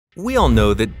We all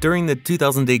know that during the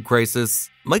 2008 crisis,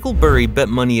 Michael Burry bet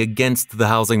money against the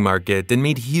housing market and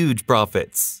made huge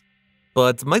profits.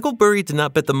 But Michael Burry did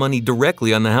not bet the money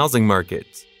directly on the housing market.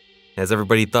 As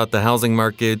everybody thought the housing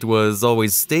market was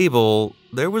always stable,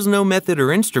 there was no method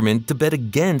or instrument to bet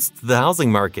against the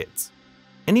housing market.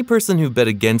 Any person who bet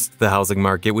against the housing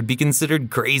market would be considered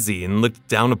crazy and looked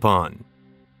down upon.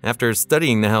 After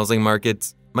studying the housing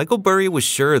market, Michael Burry was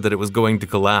sure that it was going to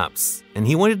collapse, and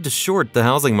he wanted to short the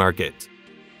housing market.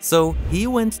 So he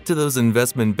went to those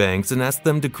investment banks and asked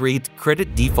them to create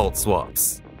credit default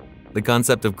swaps. The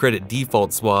concept of credit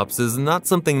default swaps is not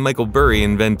something Michael Burry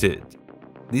invented.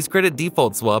 These credit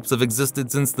default swaps have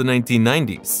existed since the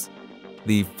 1990s.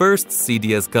 The first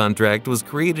CDS contract was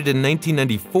created in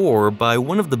 1994 by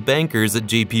one of the bankers at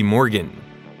JP Morgan.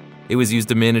 It was used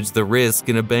to manage the risk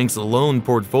in a bank's loan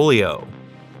portfolio.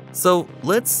 So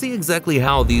let's see exactly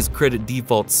how these credit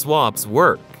default swaps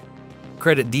work.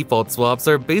 Credit default swaps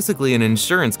are basically an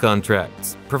insurance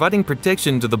contract, providing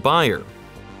protection to the buyer.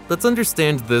 Let's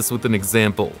understand this with an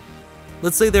example.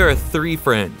 Let's say there are three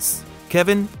friends,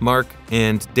 Kevin, Mark,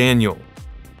 and Daniel.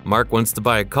 Mark wants to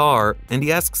buy a car, and he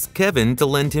asks Kevin to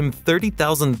lend him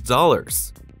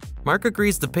 $30,000. Mark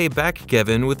agrees to pay back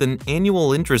Kevin with an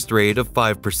annual interest rate of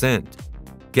 5%.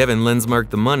 Kevin lends Mark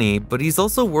the money, but he's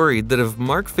also worried that if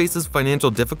Mark faces financial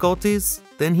difficulties,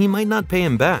 then he might not pay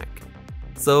him back.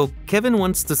 So Kevin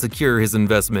wants to secure his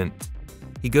investment.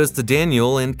 He goes to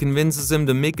Daniel and convinces him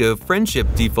to make a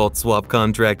friendship default swap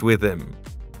contract with him.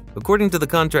 According to the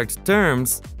contract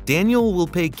terms, Daniel will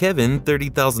pay Kevin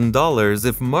 $30,000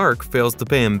 if Mark fails to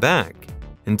pay him back.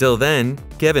 Until then,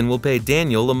 Kevin will pay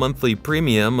Daniel a monthly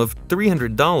premium of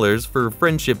 $300 for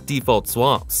friendship default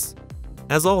swaps.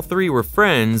 As all three were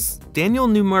friends, Daniel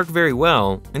knew Mark very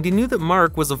well, and he knew that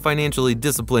Mark was a financially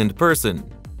disciplined person.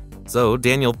 So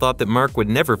Daniel thought that Mark would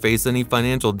never face any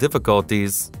financial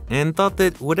difficulties, and thought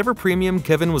that whatever premium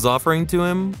Kevin was offering to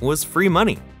him was free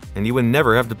money, and he would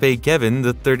never have to pay Kevin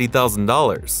the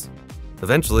 $30,000.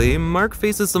 Eventually, Mark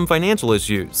faces some financial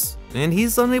issues, and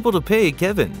he's unable to pay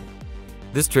Kevin.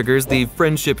 This triggers the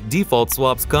friendship default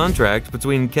swaps contract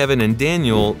between Kevin and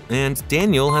Daniel has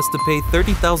to pay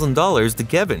 $30,000 to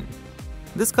Kevin.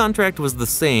 This contract was the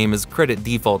same as credit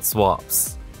default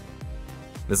swaps.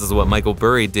 This is what Michael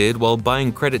Burry did while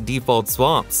buying credit default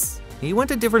swaps. He went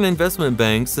to different investment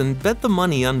banks and bet the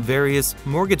money on various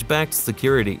mortgage-backed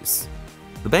securities.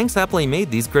 The banks happily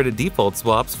made these credit default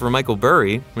swaps for Michael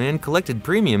Burry and collected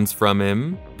premiums from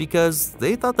him because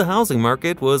they thought the housing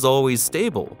market was always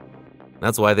stable.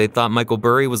 That's why they thought Michael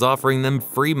Burry was offering them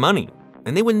free money,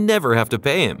 and they would never have to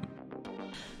pay him.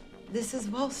 This is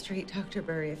Wall Street, Dr.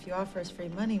 Burry. If you offer us free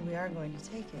money, we are going to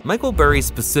take it. Michael Burry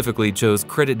specifically chose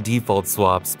credit default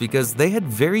swaps because they had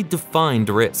very defined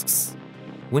risks.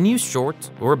 When you short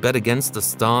or bet against a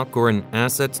stock or an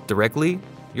asset directly,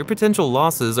 your potential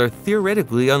losses are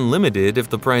theoretically unlimited if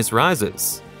the price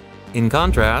rises. In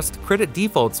contrast, credit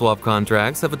default swap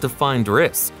contracts have a defined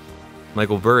risk.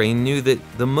 Michael Burry knew that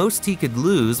the most he could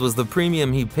lose was the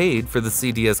premium he paid for the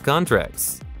CDS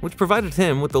contracts, which provided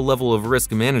him with a level of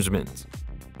risk management.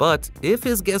 But if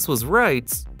his guess was right,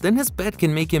 then his bet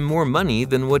can make him more money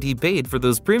than what he paid for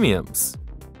those premiums.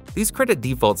 These credit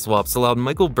default swaps allowed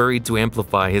Michael Burry to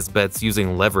amplify his bets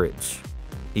using leverage.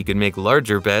 He could make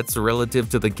larger bets relative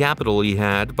to the capital he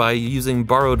had by using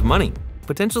borrowed money,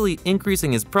 potentially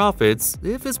increasing his profits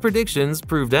if his predictions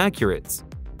proved accurate.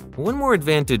 One more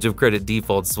advantage of credit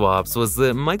default swaps was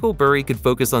that Michael Burry could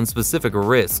focus on specific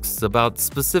risks about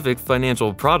specific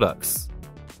financial products.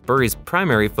 Burry's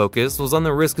primary focus was on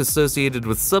the risk associated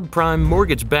with subprime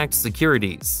mortgage-backed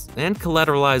securities and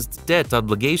collateralized debt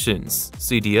obligations,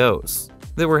 CDOs,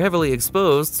 that were heavily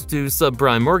exposed to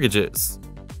subprime mortgages.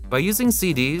 By using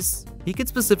CDs, he could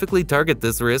specifically target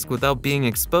this risk without being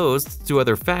exposed to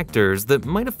other factors that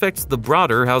might affect the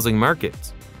broader housing market.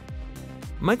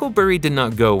 Michael Burry did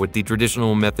not go with the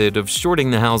traditional method of shorting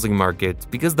the housing market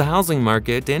because the housing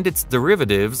market and its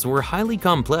derivatives were highly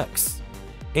complex.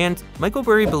 And Michael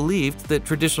Burry believed that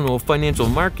traditional financial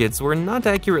markets were not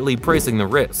accurately pricing the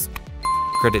risk.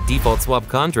 Credit default swap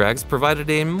contracts provided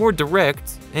a more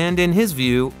direct and, in his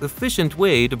view, efficient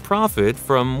way to profit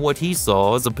from what he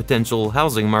saw as a potential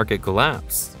housing market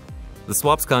collapse. The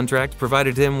swaps contract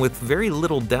provided him with very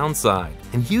little downside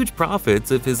and huge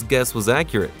profits if his guess was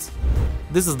accurate.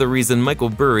 This is the reason Michael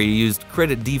Burry used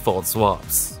credit default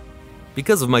swaps.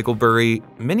 Because of Michael Burry,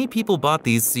 many people bought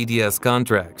these CDS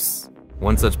contracts.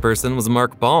 One such person was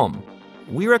Mark Baum.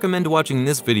 We recommend watching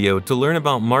this video to learn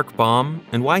about Mark Baum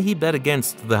and why he bet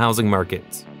against the housing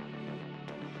market.